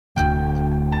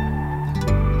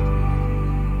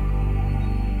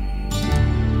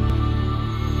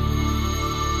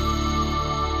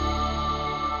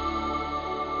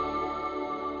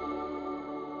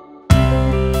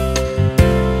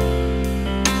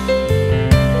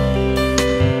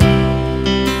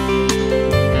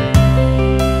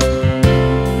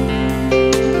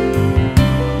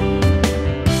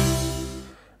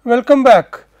Welcome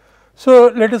back. So,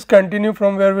 let us continue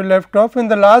from where we left off. In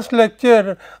the last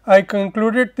lecture, I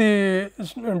concluded the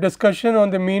discussion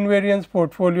on the mean variance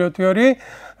portfolio theory,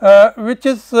 which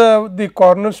is the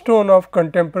cornerstone of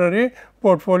contemporary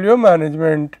portfolio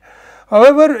management.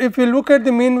 However, if you look at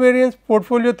the mean variance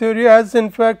portfolio theory, as in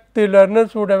fact the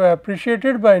learners would have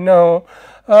appreciated by now,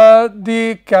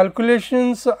 the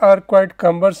calculations are quite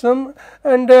cumbersome,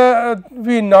 and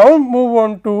we now move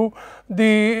on to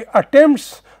the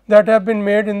attempts that have been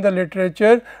made in the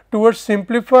literature towards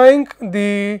simplifying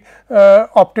the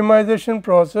optimization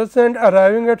process and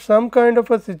arriving at some kind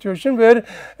of a situation where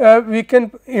we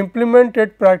can implement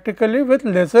it practically with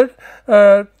lesser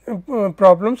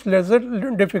problems, lesser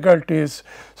difficulties.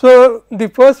 So, the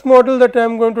first model that I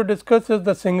am going to discuss is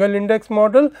the single index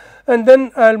model, and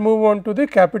then I will move on to the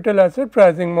capital asset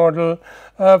pricing model.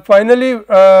 Finally,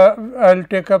 I will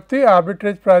take up the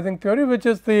arbitrage pricing theory, which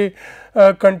is the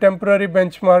contemporary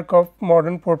benchmark of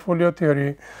modern portfolio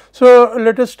theory. So,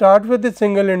 let us start with the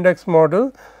single index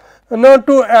model. Now,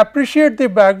 to appreciate the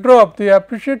backdrop, to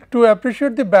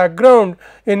appreciate the background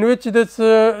in which this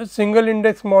single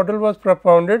index model was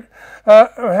propounded,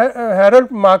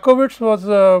 Harold Markowitz was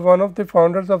one of the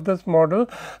founders of this model.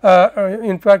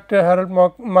 In fact, Harold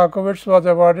Markowitz was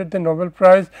awarded the Nobel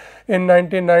Prize in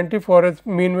 1990 for his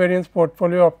mean variance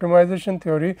portfolio optimization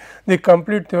theory, the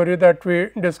complete theory that we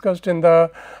discussed in the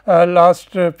last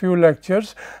few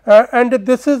lectures. And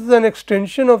this is an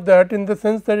extension of that in the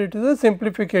sense that it is a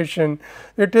simplification.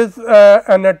 It is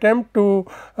an attempt to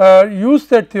use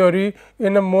that theory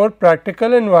in a more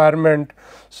practical environment.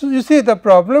 So, you see the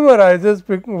problem arises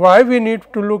why we need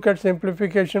to look at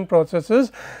simplification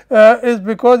processes is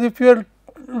because if you are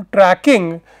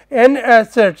tracking n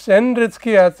assets, n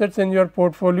risky assets in your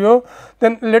portfolio,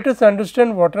 then let us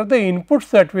understand what are the inputs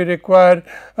that we require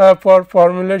for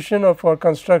formulation or for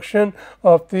construction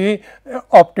of the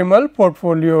optimal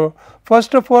portfolio.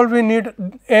 First of all, we need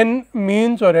n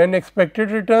means or n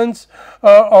expected returns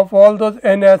of all those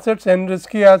n assets, n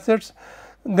risky assets.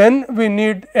 Then we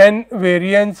need n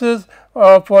variances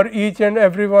for each and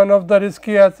every one of the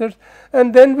risky assets,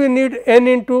 and then we need n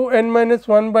into n minus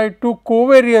 1 by 2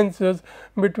 covariances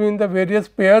between the various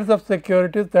pairs of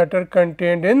securities that are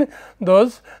contained in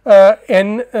those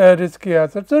n risky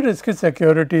assets or risky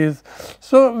securities.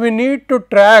 So, we need to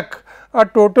track a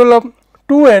total of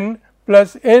 2 n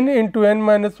plus n into n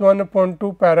minus 1 upon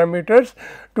 2 parameters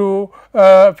to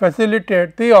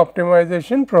facilitate the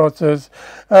optimization process.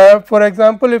 For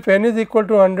example, if n is equal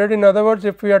to 100, in other words,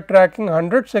 if we are tracking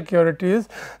 100 securities,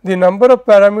 the number of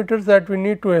parameters that we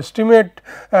need to estimate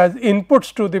as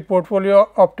inputs to the portfolio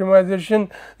optimization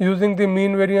using the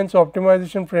mean variance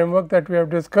optimization framework that we have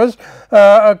discussed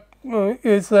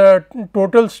is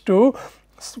totals to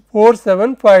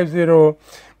 4750.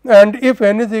 And if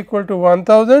n is equal to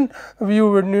 1000,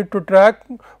 you would need to track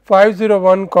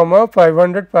 501 comma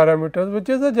 500 parameters, which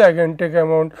is a gigantic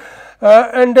amount.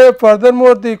 And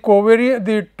furthermore,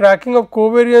 the tracking of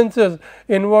covariances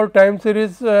involve time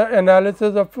series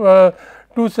analysis of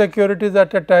 2 securities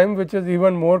at a time, which is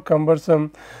even more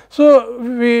cumbersome. So,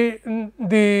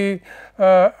 the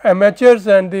amateurs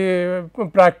and the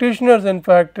practitioners in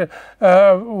fact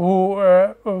who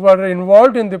were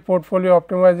involved in the portfolio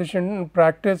optimization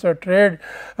practice or trade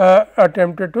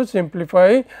attempted to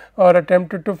simplify or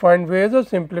attempted to find ways of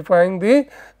simplifying the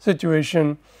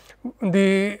situation.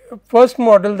 The first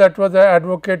model that was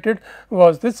advocated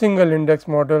was the single index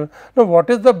model. Now,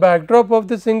 what is the backdrop of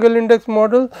the single index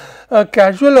model?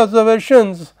 Casual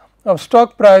observations of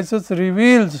stock prices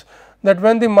reveals that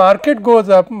when the market goes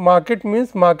up, market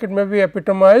means market may be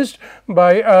epitomized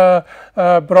by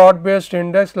a broad based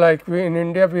index, like in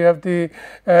India we have the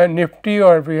Nifty,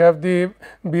 or we have the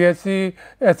BSE,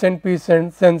 S&P,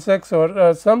 Sensex,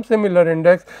 or some similar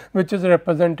index which is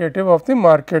representative of the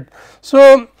market.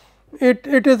 So,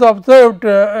 it is observed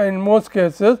in most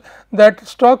cases that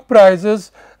stock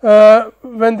prices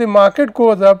when the market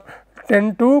goes up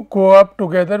tend to go up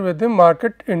together with the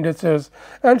market indices,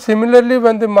 and similarly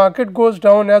when the market goes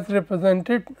down as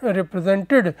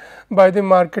represented by the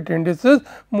market indices,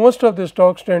 most of the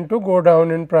stocks tend to go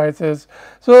down in prices.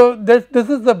 So, this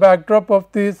is the backdrop of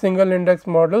the single index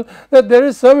model, that there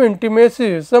is some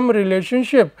intimacy, some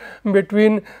relationship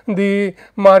between the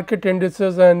market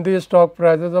indices and the stock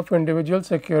prices of individual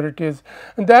securities,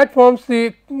 and that forms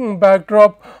the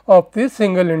backdrop of the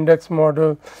single index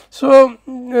model. So,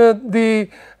 the the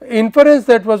inference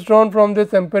that was drawn from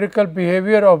this empirical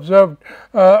behavior observed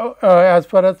as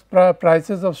far as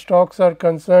prices of stocks are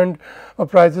concerned or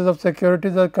prices of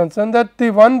securities are concerned, that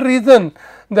the one reason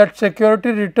that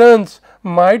security returns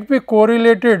might be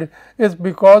correlated is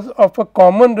because of a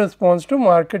common response to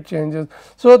market changes.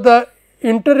 So, the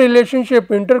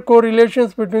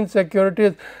intercorrelations between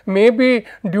securities may be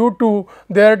due to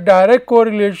their direct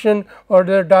correlation or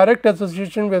their direct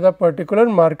association with a particular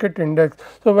market index.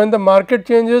 So, when the market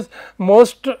changes,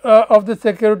 most of the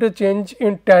securities change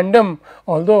in tandem,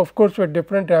 although of course with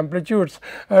different amplitudes,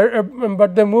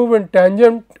 but they move in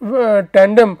tandem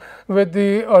with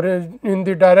the or in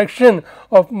the direction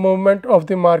of movement of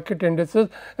the market indices,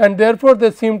 and therefore, they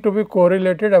seem to be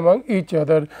correlated among each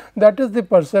other. That is the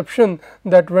perception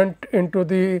that went into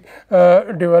the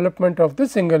development of the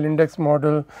single index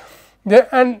model.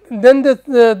 And then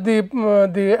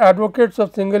the advocates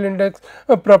of single index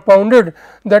propounded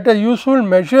that a useful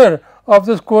measure of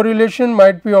this correlation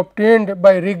might be obtained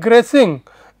by regressing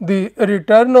the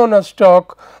return on a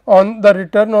stock on the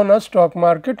return on a stock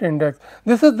market index.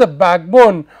 This is the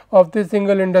backbone of the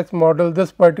single index model,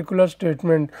 this particular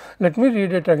statement. Let me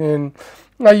read it again.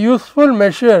 A useful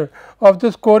measure of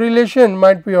this correlation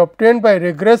might be obtained by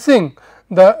regressing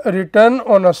the return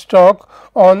on a stock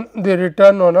on the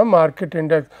return on a market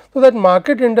index. So, that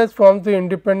market index forms the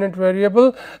independent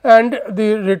variable and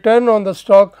the return on the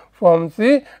stock forms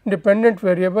the dependent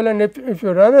variable, and if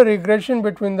you run a regression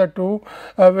between the two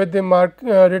with the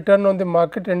return on the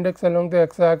market index along the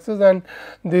x axis and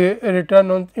the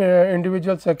return on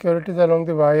individual securities along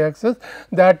the y axis,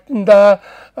 that the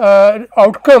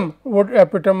outcome would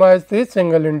epitomize the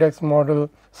single index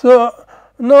model. So,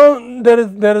 now there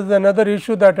is another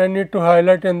issue that I need to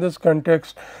highlight in this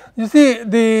context. You see,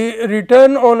 the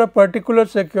return on a particular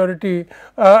security,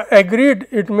 agreed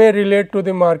it may relate to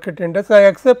the market index. I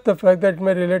accept the fact that it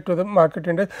may relate to the market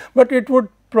index, but it would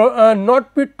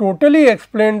not be totally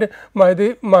explained by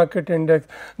the market index.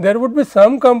 There would be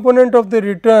some component of the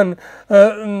return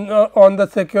on the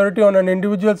security, on an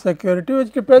individual security,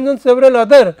 which depends on several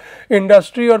other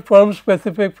industry or firm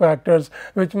specific factors,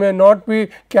 which may not be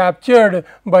captured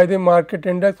by the market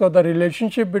index or the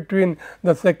relationship between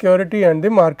the security and the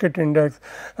market index.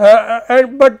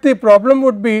 But the problem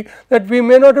would be that we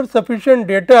may not have sufficient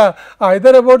data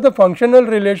either about the functional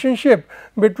relationship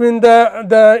between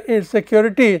the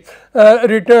security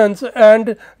returns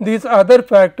and these other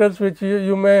factors which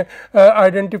you may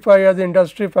identify as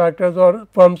industry factors or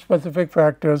firm specific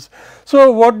factors.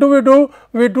 So, what do?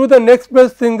 We do the next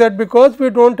best thing, that because we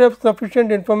do not have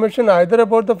sufficient information either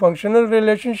about the functional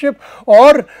relationship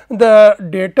or the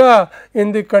data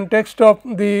in the context of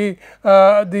the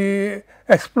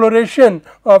exploration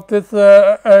of this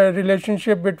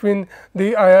relationship between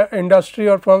the industry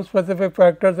or firm specific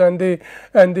factors and the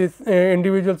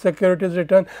individual securities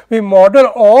return. We model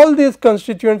all these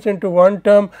constituents into one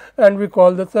term and we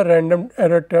call this a random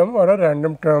error term or a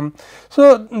random term.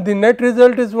 So, the net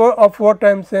result is of what I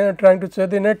am trying to say,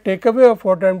 the net takeaway of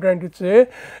what I am trying to say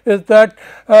is that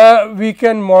we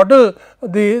can model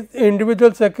the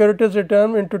individual securities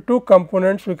return into two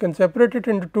components. We can separate it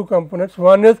into two components.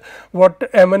 One is what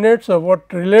emanates or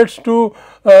what relates to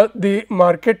the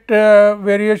market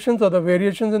variations or the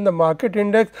variations in the market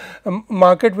index,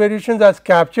 market variations as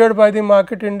captured by the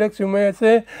market index, you may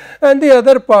say, and the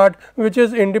other part which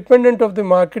is independent of the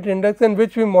market index and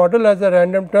which we model as a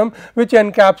random term, which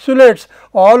encapsulates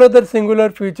all other singular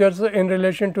features in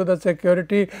relation to the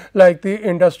security, like the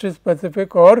industry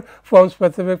specific or firm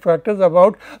specific factors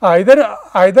about either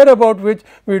about which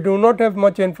we do not have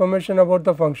much information about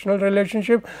the functional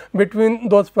relationship between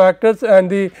those factors and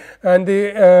the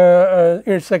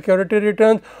security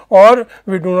returns, or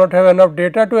we do not have enough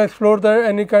data to explore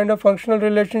any kind of functional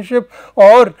relationship,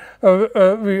 or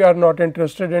we are not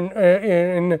interested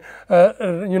in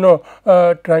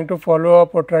trying to follow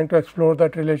up or trying to explore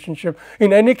that relationship.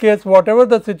 In any case, whatever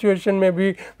the situation may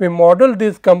be, we model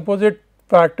these composite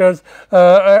factors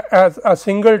as a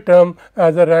single term,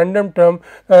 as a random term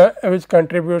which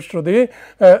contributes to the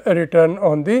return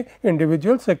on the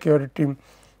individual security.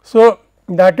 So,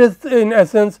 that is in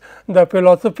essence the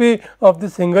philosophy of the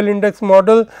single index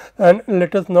model, and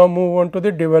let us now move on to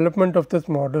the development of this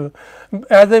model.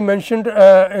 As I mentioned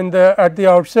at the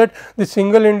outset, the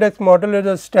single index model is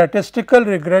a statistical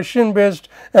regression based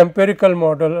empirical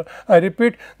model. I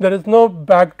repeat, there is no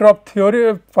backdrop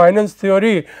theory, finance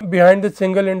theory behind the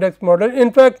single index model.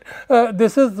 In fact,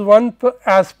 this is one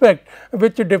aspect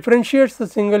which differentiates the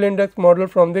single index model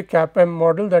from the CAPM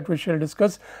model that we shall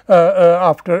discuss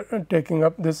after taking setting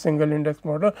up this single index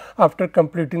model after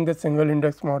completing the single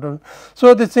index model.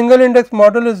 So, the single index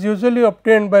model is usually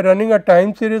obtained by running a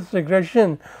time series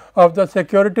regression of the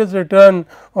securities return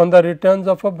on the returns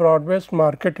of a broad based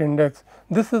market index.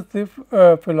 This is the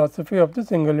philosophy of the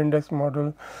single index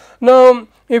model. Now,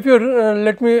 if you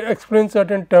let me explain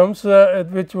certain terms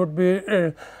which would be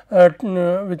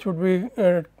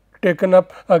taken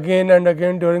up again and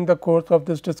again during the course of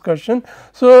this discussion.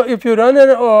 So, if you run an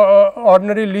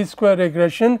ordinary least square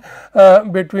regression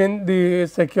between the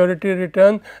security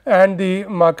return and the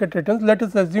market returns, let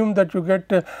us assume that you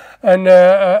get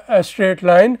a straight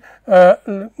line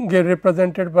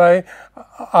represented by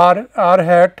r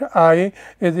hat I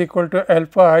is equal to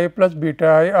alpha I plus beta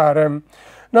I r m.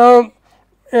 Now,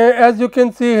 as you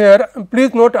can see here,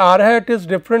 please note r hat is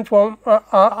different from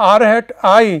r hat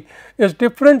I is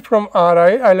different from r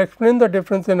I. I will explain the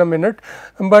difference in a minute,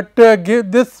 but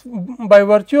give this by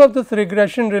virtue of this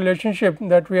regression relationship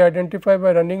that we identify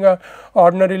by running a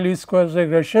ordinary least squares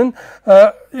regression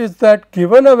is that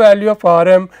given a value of r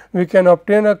m, we can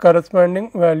obtain a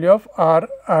corresponding value of r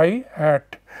I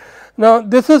hat. Now,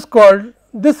 this is called,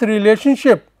 this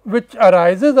relationship which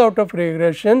arises out of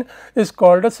regression is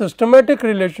called a systematic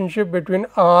relationship between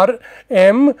r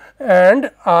m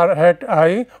and r hat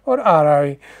I or r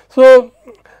I. So,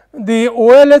 the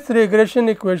OLS regression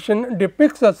equation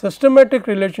depicts a systematic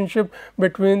relationship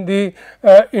between the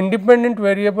independent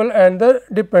variable and the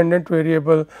dependent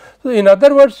variable. So, in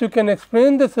other words, you can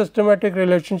explain the systematic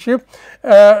relationship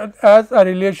as a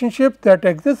relationship that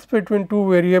exists between two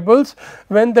variables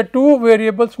when the two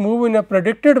variables move in a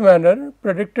predicted manner,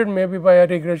 predicted may be by a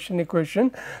regression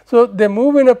equation. So, they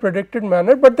move in a predicted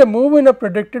manner, but they move in a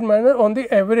predicted manner on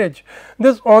the average.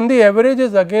 This on the average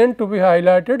is again to be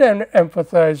highlighted and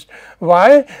emphasized.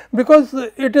 Why? Because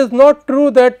it is not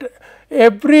true that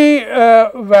every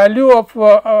value of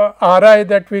r I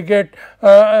that we get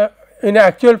in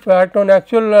actual fact on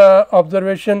actual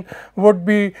observation would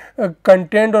be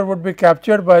contained or would be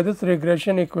captured by this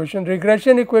regression equation.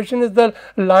 Regression equation is the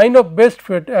line of best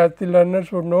fit, as the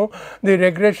learners would know. The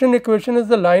regression equation is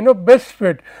the line of best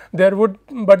fit. There would,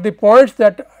 but the points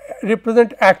that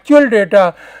represent actual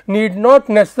data need not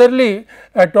necessarily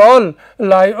at all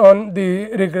lie on the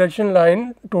regression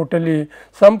line totally.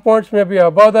 Some points may be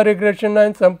above the regression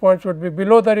line, some points would be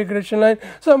below the regression line,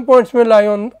 some points may lie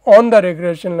on the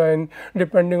regression line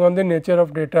depending on the nature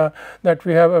of data that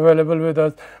we have available with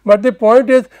us. But the point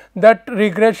is that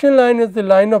regression line is the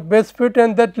line of best fit,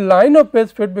 and that line of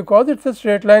best fit, because it is a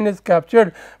straight line, is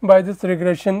captured by this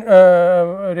regression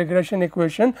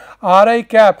equation r I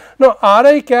cap. Now, r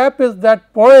I cap is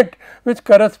that point which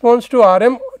corresponds to r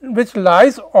m which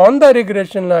lies on the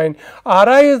regression line. r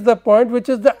I is the point which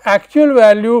is the actual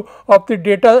value of the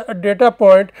data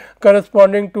point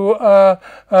corresponding to a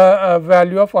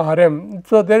value of r m.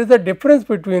 So, there is a difference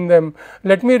between them.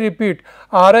 Let me repeat,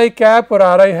 r I cap or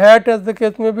r I hat as the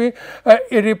case may be,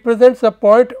 it represents a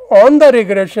point on the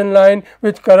regression line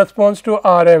which corresponds to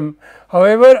r m.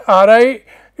 However, r I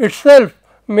itself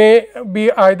may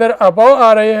be either above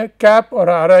r I cap or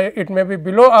r I, it may be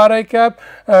below r I cap,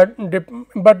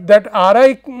 but that r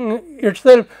I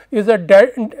itself is a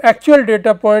actual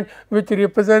data point which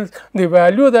represents the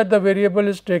value that the variable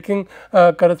is taking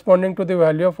corresponding to the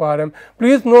value of r m.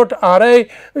 Please note, r I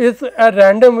is a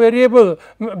random variable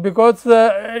because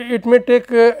it may take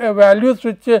values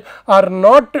which are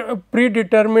not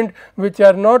predetermined, which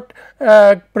are not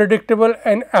predictable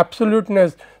in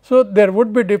absoluteness. So, there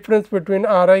would be difference between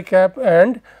r I cap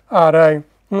and r I,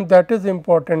 that is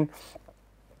important.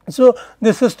 So,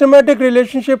 the systematic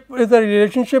relationship is a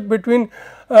relationship between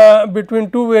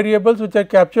two variables which are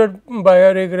captured by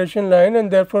a regression line, and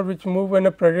therefore, which move when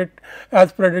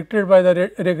as predicted by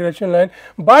the regression line,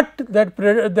 but that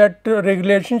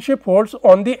relationship holds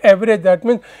on the average. That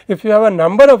means, if you have a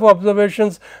number of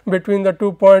observations between the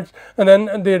 2 points, and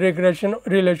then the regression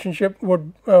relationship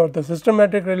would the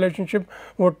systematic relationship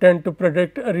would tend to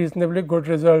predict reasonably good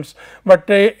results. But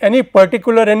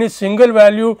any single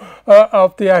value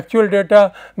of the actual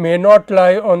data may not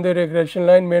lie on the regression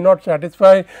line, may not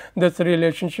satisfy this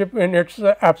relationship in its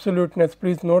absoluteness.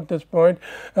 Please note this point.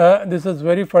 This is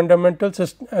very fundamental,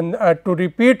 and to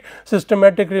repeat,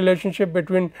 systematic relationship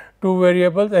between two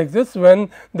variables exists when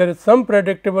there is some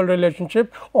predictable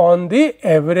relationship on the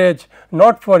average,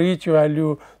 not for each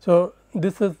value. So,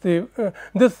 this is the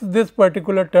this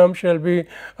particular term shall be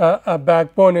a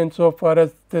backbone insofar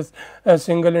as this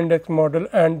single index model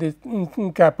and the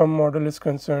CAPM model is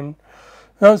concerned.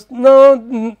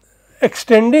 Now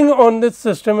extending on this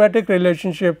systematic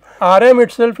relationship, RM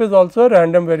itself is also a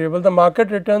random variable. The market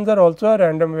returns are also a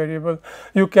random variable.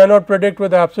 You cannot predict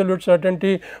with absolute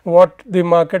certainty what the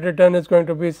market return is going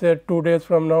to be, say 2 days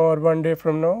from now or 1 day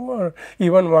from now or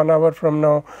even 1 hour from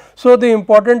now. So, the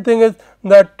important thing is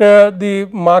that the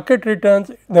market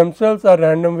returns themselves are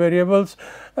random variables.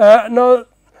 Now,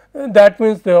 that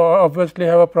means they obviously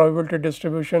have a probability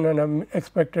distribution and an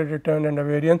expected return and a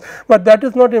variance, but that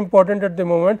is not important at the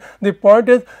moment. The point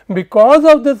is, because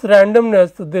of this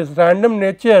randomness, this random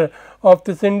nature of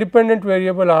this independent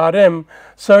variable RM,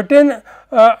 certain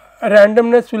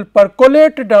randomness will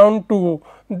percolate down to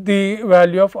the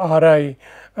value of Ri.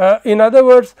 In other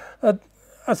words,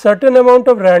 a certain amount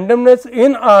of randomness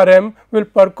in RM will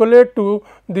percolate to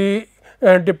the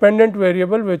dependent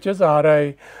variable, which is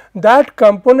Ri. That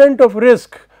component of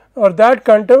risk or that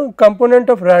component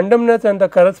of randomness and the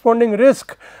corresponding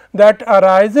risk that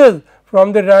arises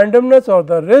from the randomness or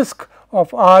the risk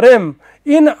of RM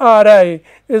in Ri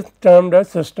is termed as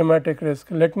systematic risk.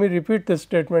 Let me repeat this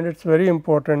statement, it is very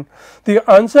important. The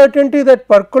uncertainty that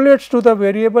percolates to the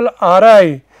variable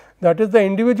Ri, that is the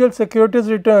individual securities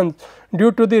returns,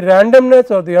 due to the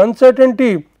randomness or the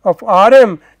uncertainty of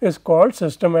RM is called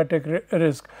systematic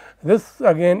risk. This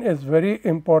again is very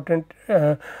important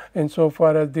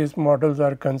insofar as these models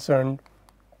are concerned.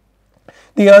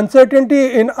 The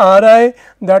uncertainty in Ri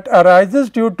that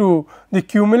arises due to the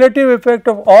cumulative effect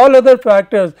of all other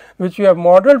factors which we have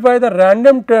modeled by the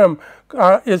random term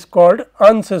is called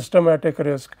unsystematic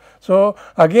risk. So,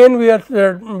 again we are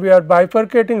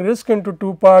bifurcating risk into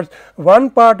two parts. One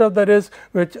part of the risk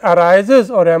which arises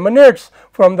or emanates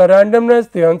from the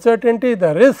randomness, the uncertainty,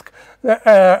 the risk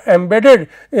embedded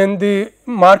in the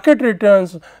market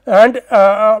returns and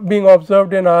being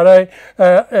observed in Ri,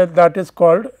 that is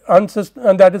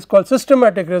called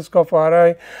systematic risk of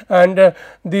Ri, and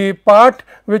the part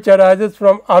which arises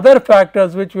from other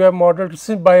factors which we have modeled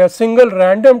by a single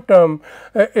random term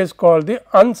is called the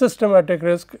unsystematic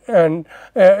risk and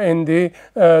in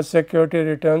the security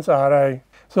returns Ri.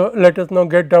 So, let us now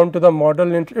get down to the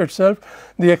model itself.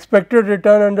 The expected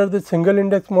return under the single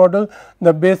index model,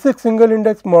 the basic single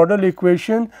index model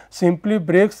equation simply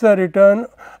breaks the return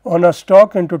on a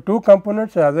stock into two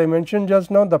components, as I mentioned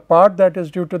just now, the part that is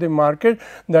due to the market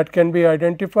that can be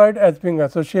identified as being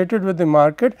associated with the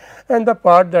market and the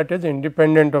part that is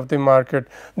independent of the market.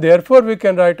 Therefore, we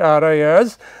can write Ri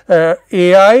as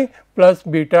Ai plus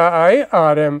beta I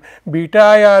Rm. Beta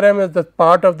I Rm is the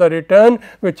part of the return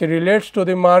which relates to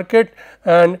the market,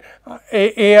 and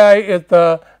Ai is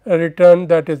the return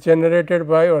that is generated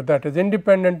by or that is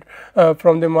independent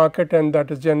from the market and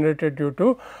that is generated due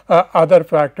to other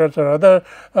factors or other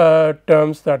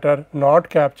terms that are not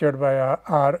captured by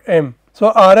Rm.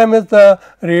 So, Rm is the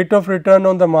rate of return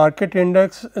on the market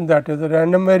index, and that is a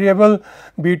random variable.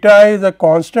 Beta I is a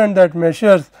constant that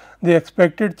measures the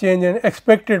expected change in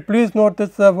expected. Please note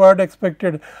this word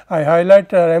expected. I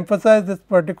highlight or emphasize this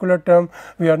particular term.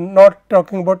 We are not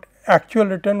talking about actual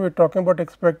return, we are talking about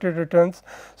expected returns.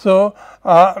 So,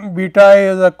 beta I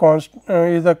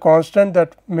is a constant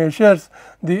that measures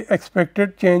the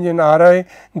expected change in Ri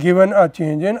given a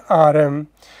change in Rm,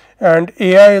 and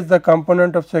Ai is the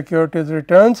component of securities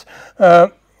returns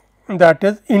that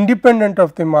is independent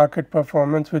of the market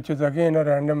performance, which is again a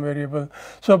random variable.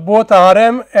 So, both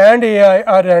Rm and Ai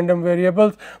are random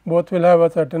variables, both will have a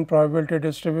certain probability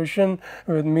distribution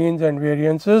with means and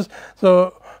variances.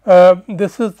 So,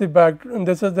 this is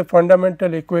the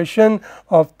fundamental equation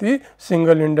of the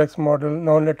single index model.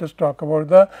 Now, let us talk about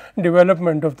the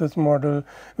development of this model.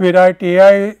 We write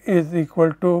Ai is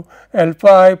equal to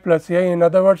alpha I plus Ai. In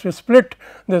other words, we split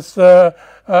this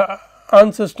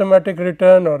unsystematic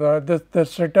return or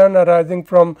this return arising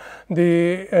from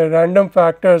the random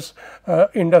factors,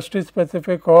 industry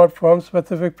specific or firm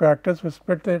specific factors. We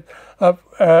split it up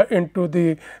into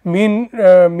the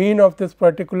mean of this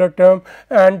particular term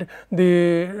and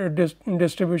the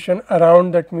distribution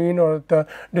around that mean or the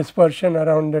dispersion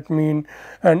around that mean,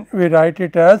 and we write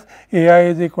it as Ai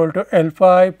is equal to alpha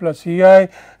I plus Ei,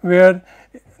 where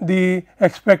the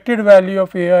expected value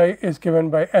of Ai is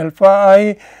given by alpha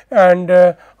I,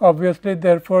 and obviously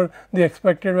therefore, the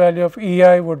expected value of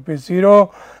Ei would be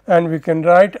 0, and we can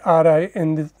write Ri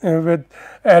in this with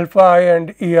alpha I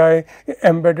and Ei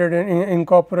embedded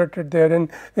incorporated therein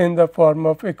in the form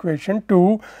of equation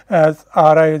 2 as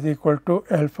Ri is equal to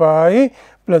alpha I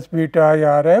plus beta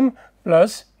I Rm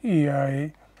plus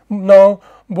Ei. now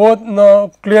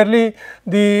clearly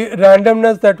the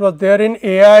randomness that was there in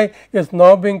AI is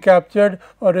now being captured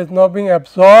or is now being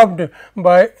absorbed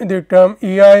by the term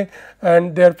EI,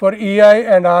 and therefore EI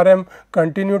and RM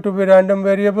continue to be random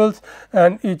variables,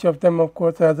 and each of them of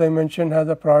course as I mentioned has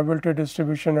a probability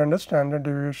distribution and a standard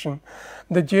deviation.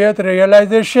 The jth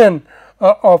realization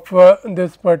of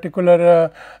this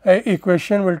particular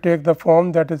equation will take the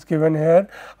form that is given here.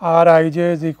 R I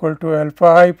j is equal to alpha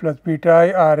I plus beta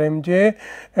I R m j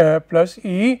plus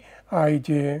E I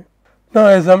j. Now,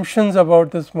 assumptions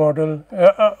about this model.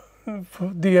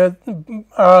 The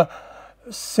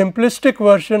simplistic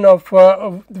version of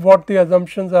what the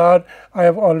assumptions are I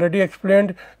have already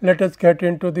explained. Let us get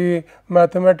into the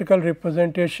mathematical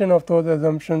representation of those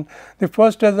assumptions. The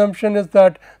first assumption is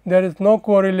that there is no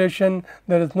correlation,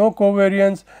 there is no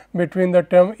covariance between the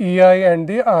term EI and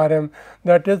the RM.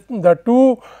 That is, the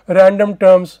two random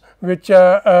terms which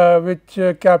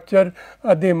capture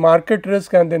the market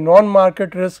risk and the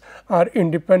non-market risk are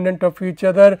independent of each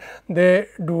other. They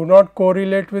do not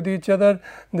correlate with each other.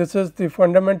 This is the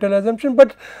fundamental assumption,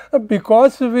 but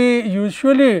because we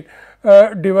usually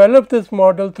develop this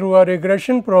model through a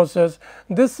regression process,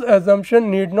 this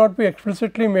assumption need not be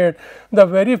explicitly made. The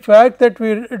very fact that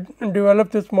we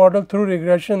develop this model through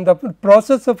regression, the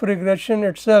process of regression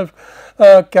itself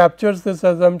captures this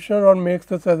assumption or makes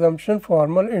this assumption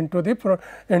formal into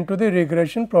the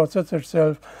regression process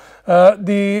itself.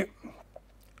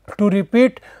 To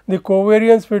repeat, the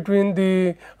covariance between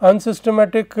the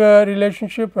unsystematic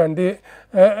relationship and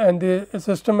the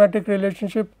systematic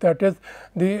relationship, that is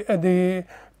the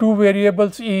two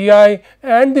variables EI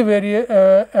and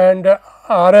the and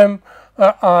RM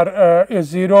is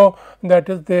 0, that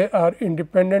is they are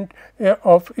independent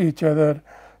of each other.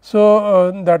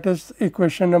 So, that is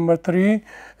equation number 3,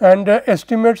 and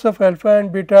estimates of alpha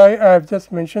and beta I have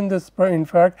just mentioned this. In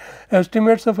fact,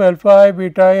 estimates of alpha I,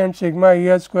 beta I and sigma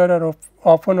EI square are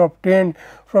often obtained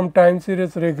from time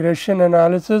series regression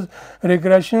analysis.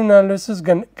 Regression analysis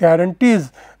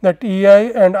guarantees that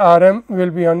EI and RM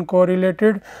will be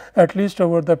uncorrelated at least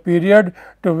over the period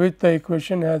to which the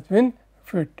equation has been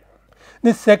fit.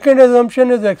 The second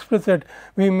assumption is explicit.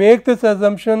 We make this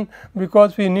assumption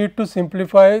because we need to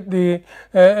simplify the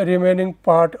remaining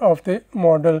part of the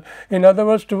model. In other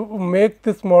words, to make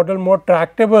this model more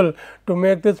tractable, to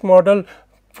make this model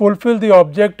fulfill the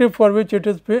objective for which it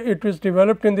is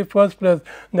developed in the first place,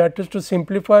 that is to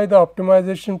simplify the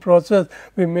optimization process,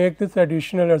 we make this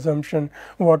additional assumption.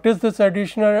 What is this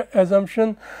additional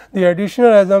assumption? The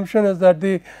additional assumption is that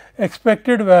the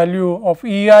expected value of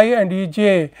EI and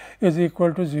EJ is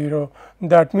equal to 0.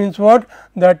 That means what?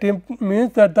 That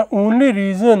means that the only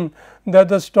reason that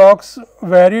the stocks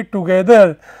vary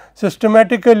together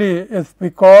systematically is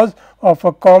because of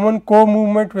a common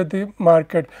co-movement with the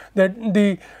market, that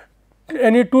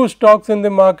any two stocks in the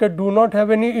market do not have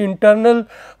any internal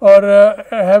or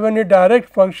have any direct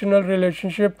functional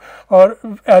relationship, or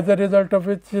as a result of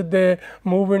which they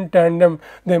move in tandem.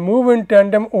 They move in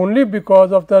tandem only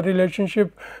because of the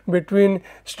relationship between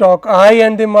stock I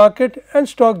and the market and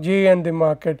stock J and the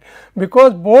market.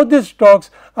 Because both these stocks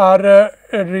are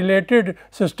related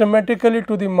systematically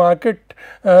to the market,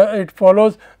 it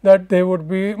follows that they would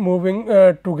be moving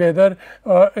together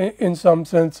in some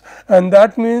sense, and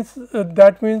that means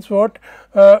what?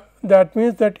 That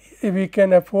means that we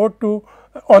can afford to,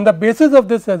 on the basis of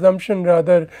this assumption,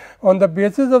 on the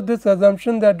basis of this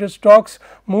assumption that the stocks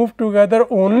move together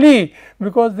only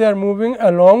because they are moving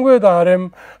along with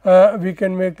RM, we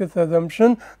can make this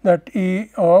assumption that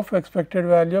E of expected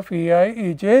value of EI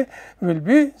EJ will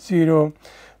be 0.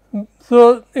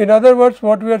 So, in other words,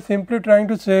 what we are simply trying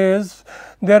to say is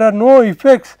there are no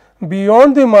effects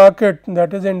beyond the market,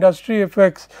 that is industry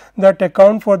effects, that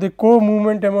account for the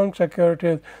co-movement among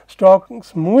securities.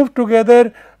 Stocks move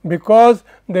together because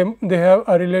they have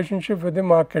a relationship with the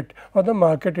market or the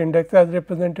market index as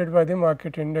represented by the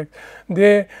market index.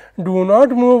 They do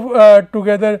not move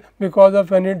together because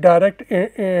of any direct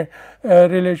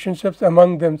relationships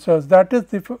among themselves. That is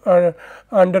the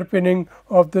underpinning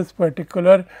of this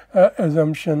particular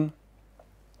assumption.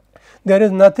 There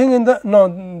is nothing in the, no,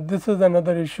 this is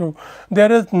another issue.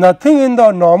 There is nothing in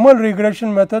the normal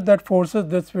regression method that forces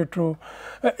this to be true.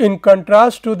 In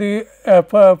contrast to the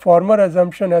former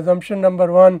assumption, assumption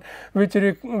number 1, which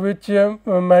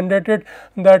mandated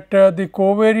that the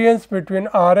covariance between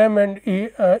RM and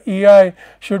EI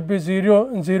should be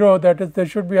 0, that is, they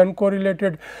should be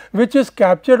uncorrelated, which is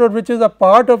captured or which is a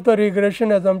part of the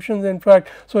regression assumptions in fact.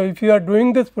 So, if you are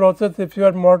doing this process, if you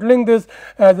are modeling this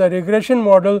as a regression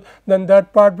model, then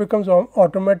that part becomes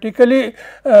automatically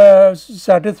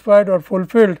satisfied or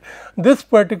fulfilled. This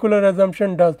particular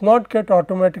assumption does not get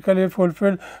automatically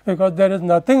fulfilled, because there is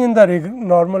nothing in the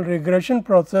normal regression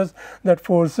process that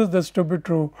forces this to be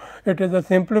true. It is a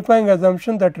simplifying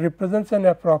assumption that represents an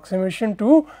approximation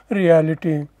to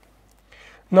reality.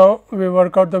 Now, we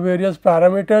work out the various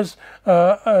parameters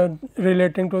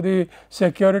relating to the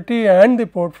security and the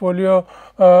portfolio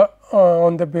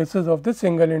on the basis of the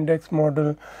single index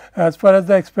model. As far as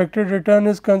the expected return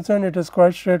is concerned, it is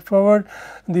quite straightforward.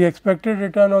 The expected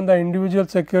return on the individual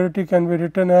security can be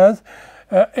written as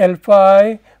alpha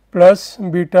I plus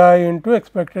beta I into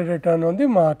expected return on the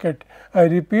market. I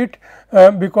repeat,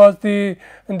 because the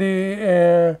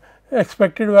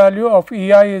expected value of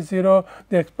EI is 0,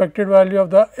 the expected value of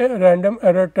the random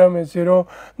error term is 0.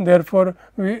 Therefore,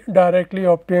 we directly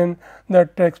obtain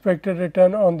that expected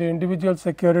return on the individual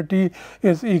security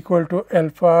is equal to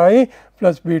alpha I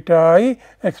plus beta I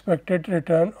expected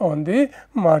return on the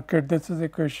market. This is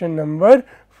equation number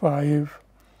 5.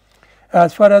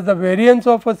 As far as the variance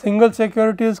of a single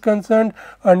security is concerned,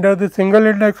 under the single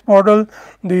index model,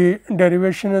 the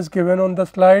derivation is given on the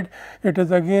slide. It is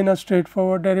again a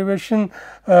straightforward derivation.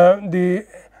 The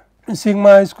sigma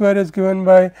I square is given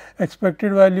by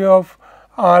expected value of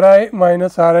Ri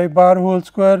minus Ri bar whole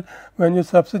square. When you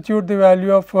substitute the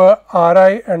value of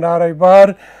Ri and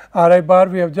Ri bar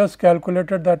we have just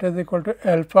calculated, that is equal to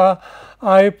alpha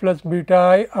I plus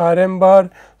beta I Rm bar,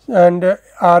 and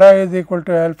Ri is equal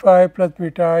to alpha I plus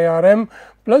beta I Rm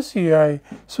plus Ei.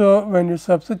 So, when you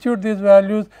substitute these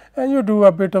values and you do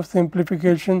a bit of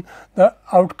simplification, the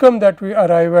outcome that we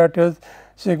arrive at is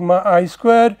sigma I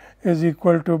square is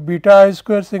equal to beta I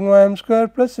square sigma m square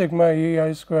plus sigma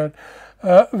Ei square,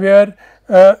 where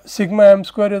sigma m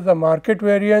square is the market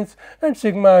variance and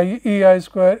sigma Ei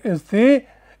square is the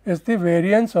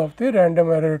variance of the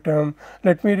random error term.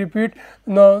 Let me repeat.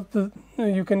 Now,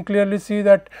 you can clearly see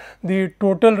that the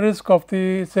total risk of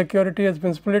the security has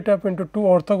been split up into two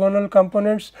orthogonal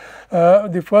components.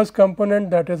 The first component,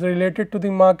 that is related to the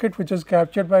market, which is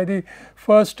captured by the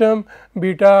first term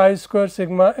beta I square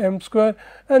sigma m square,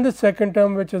 and the second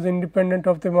term, which is independent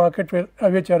of the market,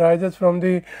 which arises from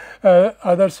the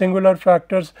other singular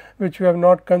factors which we have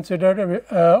not considered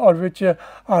or which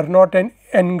are not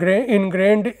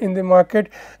ingrained in the market,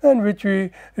 and which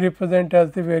we represent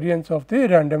as the variance of the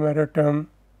random error term.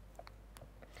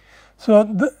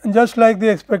 So, just like the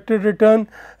expected return,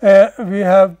 we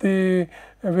have the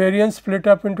variance split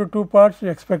up into two parts. The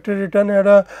expected return had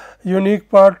a unique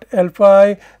part alpha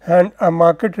I and a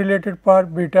market related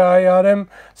part beta I Rm.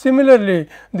 Similarly,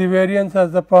 the variance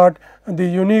has the part the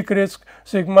unique risk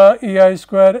sigma Ei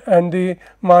square and the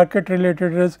market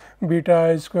related risk beta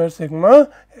I square sigma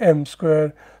m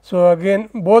square. So, again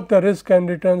both the risk and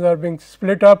returns are being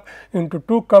split up into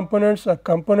two components, a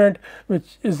component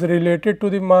which is related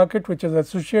to the market, which is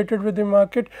associated with the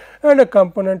market, and a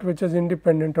component which is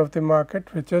independent of the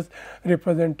market, which is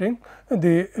representing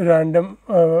the random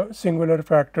singular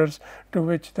factors to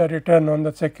which the return on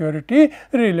the security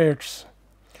relates.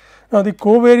 Now, the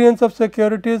covariance of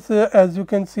securities, as you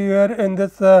can see here in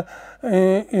this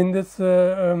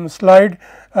slide,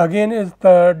 again is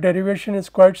the derivation is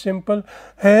quite simple.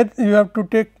 Here you have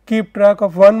to keep track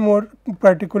of one more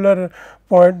particular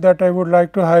point that I would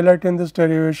like to highlight in this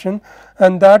derivation,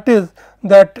 and that is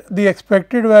that the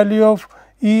expected value of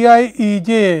Ei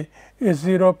Ej is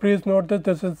 0. Please note that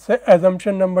this is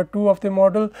assumption number 2 of the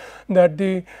model, that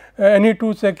the any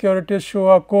two securities show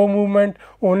a co-movement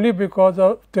only because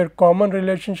of their common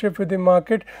relationship with the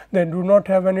market. They do not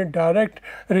have any direct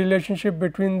relationship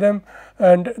between them,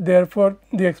 and therefore,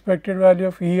 the expected value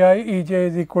of Ei Ej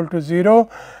is equal to 0.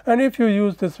 And if you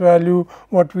use this value,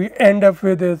 what we end up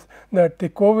with is that the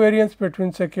covariance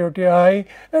between security I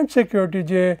and security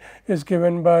j is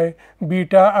given by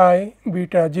beta I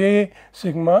beta j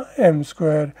sigma m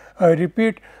square. I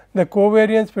repeat, the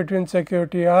covariance between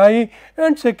security I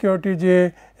and security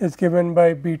j is given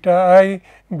by beta I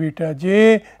beta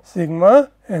j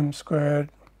sigma m square.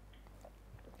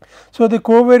 So, the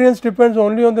covariance depends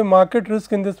only on the market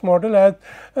risk in this model, as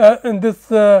in this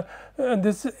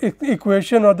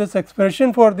equation or this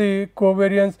expression for the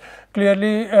covariance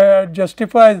clearly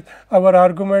justifies our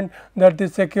argument that the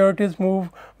securities move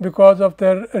because of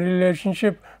their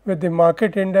relationship with the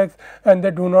market index, and they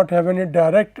do not have any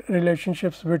direct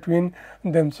relationships between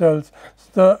themselves.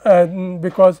 So,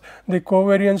 because the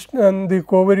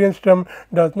covariance term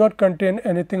does not contain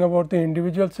anything about the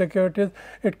individual securities,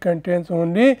 it contains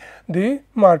only the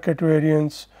market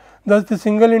variance. Thus, the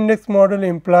single index model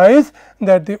implies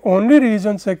that the only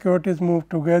reason securities move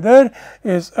together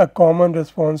is a common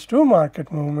response to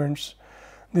market movements.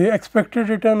 The expected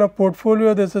return of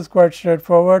portfolio, this is quite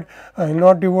straightforward. I will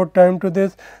not devote time to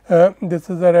this. This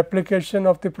is a replication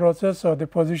of the process or the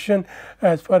position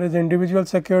as far as individual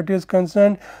security is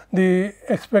concerned. The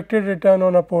expected return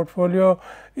on a portfolio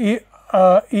ERP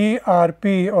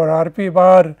or RP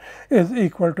bar is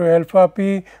equal to alpha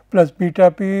p plus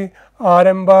beta p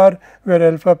RM bar, where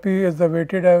alpha p is the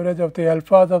weighted average of the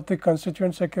alphas of the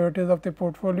constituent securities of the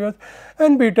portfolios,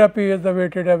 and beta p is the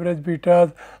weighted average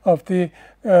betas of the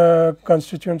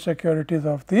constituent securities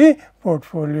of the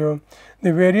portfolio.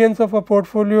 The variance of a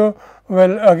portfolio,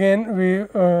 well, again we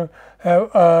have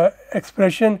a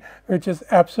expression which is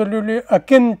absolutely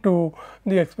akin to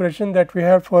the expression that we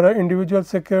have for an individual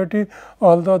security,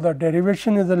 although the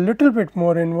derivation is a little bit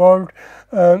more involved.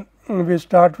 We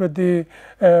start with the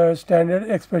standard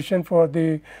expression for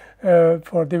the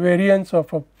variance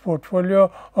of a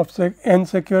portfolio of n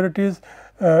securities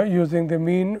using the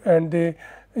mean and the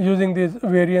using this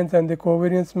variance and the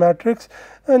covariance matrix,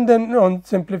 and then on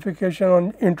simplification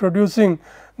on introducing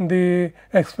the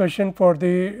expression for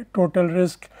the total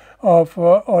risk of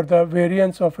or the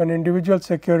variance of an individual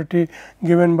security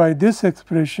given by this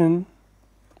expression,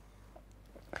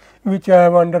 which I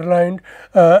have underlined,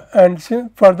 and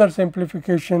further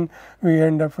simplification we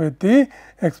end up with the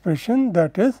expression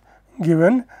that is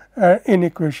given in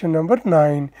equation number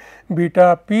 9,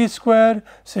 beta p square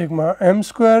sigma m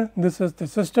square, this is the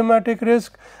systematic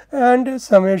risk, and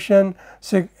summation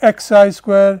xi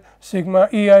square sigma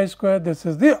ei square, this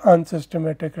is the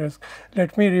unsystematic risk.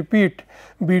 Let me repeat,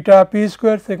 beta p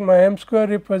square sigma m square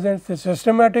represents the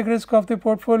systematic risk of the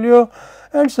portfolio,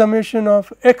 and summation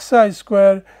of xi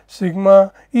square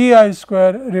sigma ei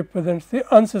square represents the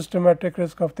unsystematic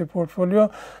risk of the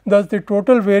portfolio. Thus, the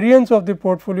total variance of the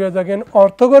portfolio is again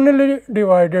orthogonally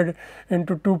divided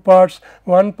into two parts.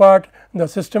 One part, the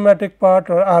systematic part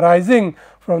or arising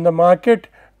from the market,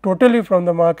 totally from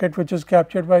the market, which is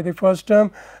captured by the first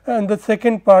term, and the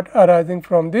second part arising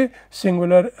from the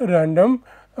singular random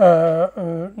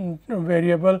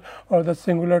variable or the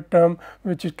singular term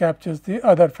which captures the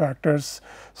other factors.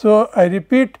 So, I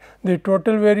repeat, the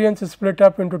total variance is split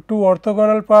up into two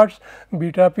orthogonal parts,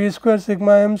 beta p square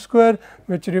sigma m square,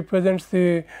 which represents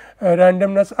the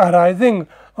randomness arising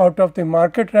out of the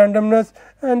market randomness,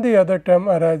 and the other term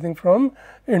arising from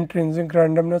intrinsic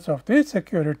randomness of the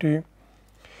security.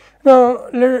 Now,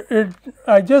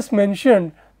 I just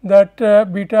mentioned that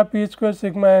beta p square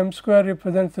sigma m square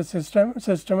represents the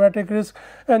systematic risk,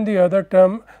 and the other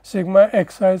term sigma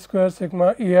xi square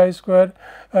sigma ei square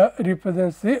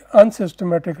represents the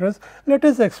unsystematic risk. Let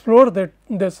us explore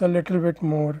this a little bit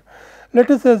more.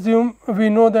 Let us assume we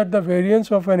know that the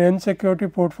variance of an n security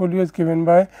portfolio is given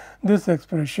by this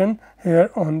expression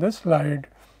here on the slide.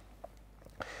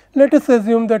 Let us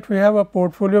assume that we have a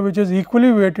portfolio which is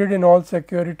equally weighted in all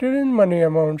securities in money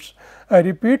amounts. I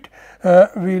repeat,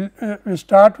 we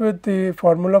start with the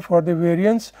formula for the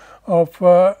variance of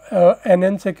an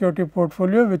n security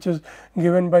portfolio, which is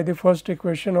given by the first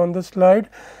equation on the slide,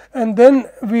 and then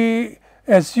we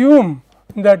assume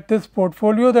that this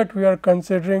portfolio that we are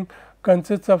considering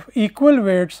consists of equal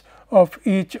weights of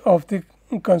each of the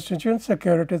constituent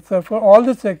securities. Therefore, all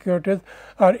the securities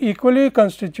are equally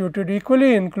constituted,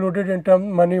 equally included in terms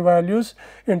of money values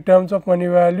in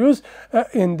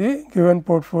the given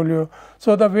portfolio.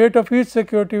 So, the weight of each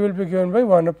security will be given by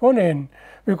 1 upon n,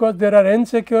 because there are n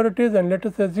securities, and let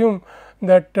us assume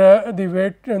that the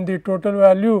weight and the total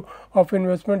value of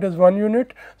investment is 1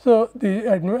 unit. So,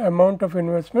 the amount of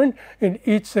investment in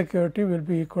each security will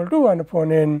be equal to 1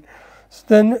 upon n. So,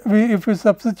 then if we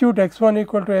substitute x 1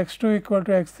 equal to x 2 equal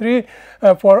to x 3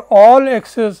 for all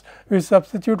x's, we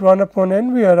substitute 1 upon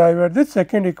n, we arrive at the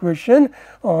second equation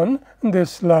on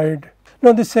this slide.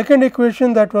 Now, the second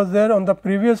equation that was there on the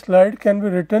previous slide can be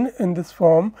written in this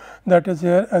form, that is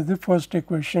here as the first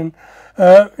equation.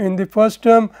 In the first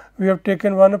term, we have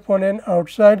taken 1 upon n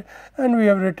outside, and we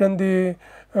have written the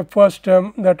first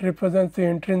term that represents the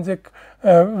intrinsic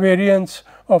variance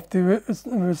of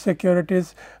the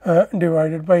securities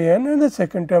divided by n, and the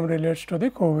second term relates to the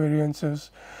covariances.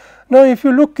 Now, if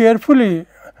you look carefully,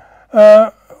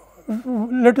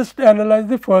 let us analyze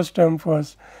the first term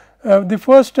first. The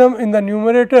first term in the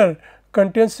numerator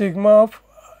contains sigma of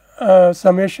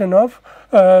summation of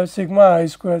sigma I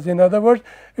squares. In other words,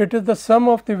 it is the sum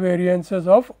of the variances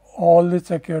of all the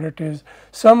securities,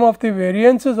 sum of the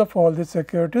variances of all the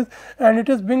securities, and it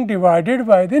is being divided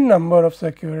by the number of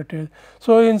securities.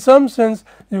 So, in some sense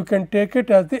you can take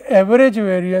it as the average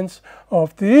variance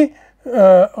of the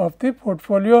of the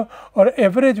portfolio, or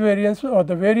average variance, or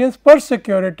the variance per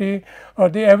security, or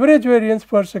the average variance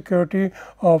per security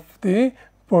of the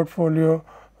portfolio.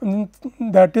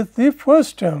 That is the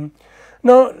first term.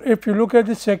 Now, if you look at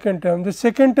the second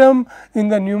term in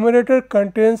the numerator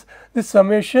contains the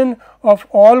summation of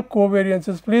all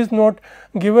covariances. Please note,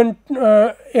 given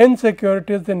n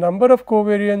securities, the number of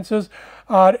covariances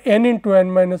are n into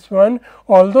n minus 1,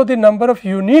 although the number of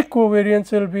unique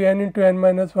covariants will be n into n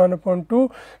minus 1 upon 2,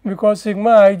 because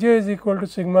sigma I j is equal to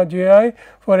sigma j I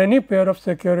for any pair of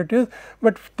securities,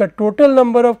 but the total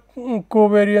number of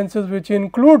covariances which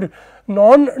include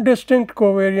non-distinct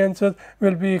covariances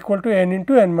will be equal to n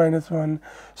into n minus 1.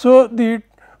 So, the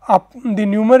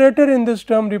numerator in this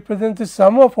term represents the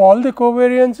sum of all the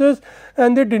covariances,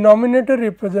 and the denominator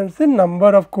represents the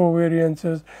number of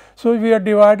covariances. So, we are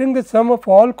dividing the sum of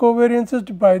all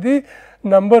covariances by the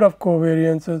number of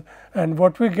covariances, and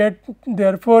what we get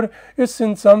therefore is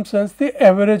in some sense the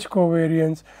average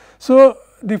covariance. So,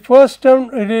 the first term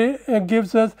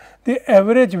gives us the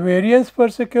average variance per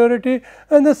security,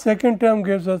 and the second term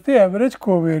gives us the average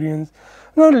covariance.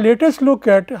 Now, let us look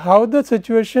at how the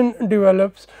situation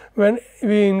develops when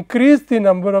we increase the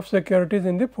number of securities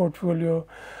in the portfolio.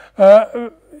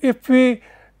 If we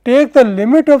take the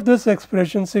limit of this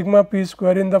expression sigma p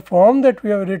square in the form that we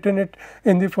have written it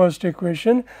in the first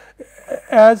equation,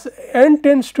 as n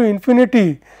tends to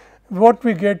infinity, what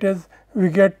we get is, we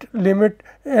get limit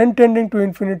n tending to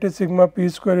infinity sigma p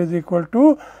square is equal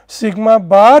to sigma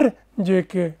bar j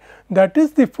k. That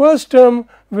is, the first term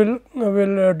will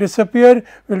disappear,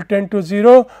 will tend to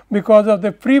 0, because of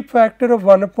the free factor of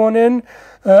 1 upon n.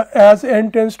 As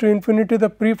n tends to infinity, the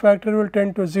free factor will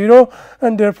tend to 0,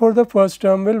 and therefore, the first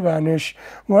term will vanish.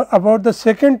 About the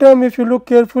second term, if you look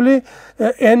carefully,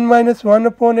 n minus 1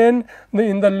 upon n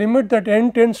in the limit that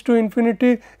n tends to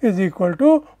infinity is equal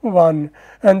to 1,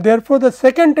 and therefore, the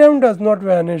second term does not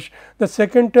vanish. The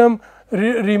second term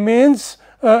remains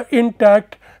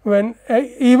intact when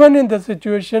even in the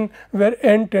situation where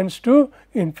n tends to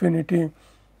infinity.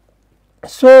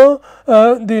 So,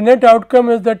 the net outcome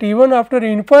is that even after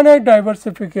infinite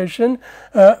diversification,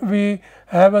 we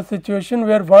have a situation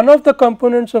where one of the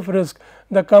components of risk,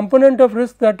 the component of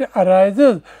risk that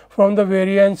arises from the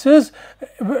variances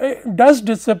does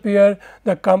disappear.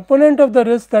 The component of the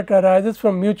risk that arises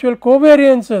from mutual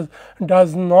covariances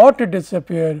does not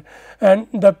disappear, and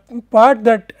the part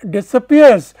that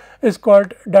disappears is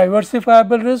called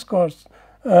diversifiable risk or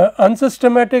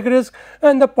unsystematic risk,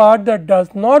 and the part that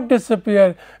does not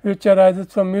disappear, which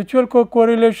arises from mutual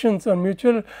correlations or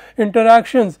mutual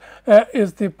interactions,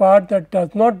 is the part that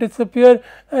does not disappear,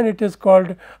 and it is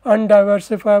called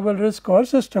undiversifiable risk or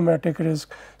systematic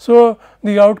risk. So,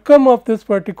 the outcome of this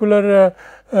particular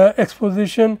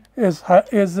exposition is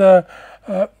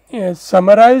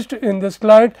summarized in this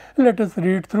slide. Let us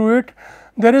read through it.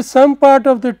 There is some part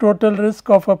of the total risk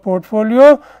of a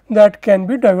portfolio that can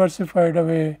be diversified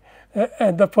away.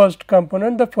 The first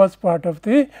component, the first part of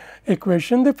the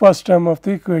equation, the first term of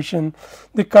the equation.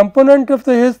 The component of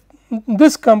the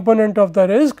this component of the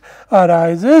risk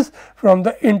arises from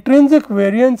the intrinsic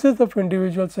variances of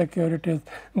individual securities.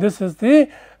 This is the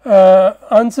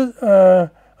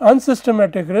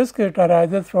unsystematic risk. It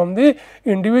arises from the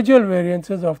individual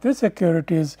variances of the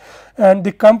securities, and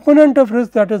the component of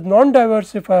risk that is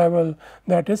non-diversifiable,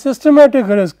 that is systematic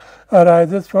risk,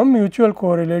 arises from mutual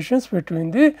correlations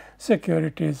between the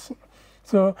securities.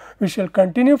 So, we shall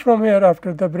continue from here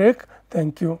after the break.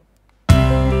 Thank you.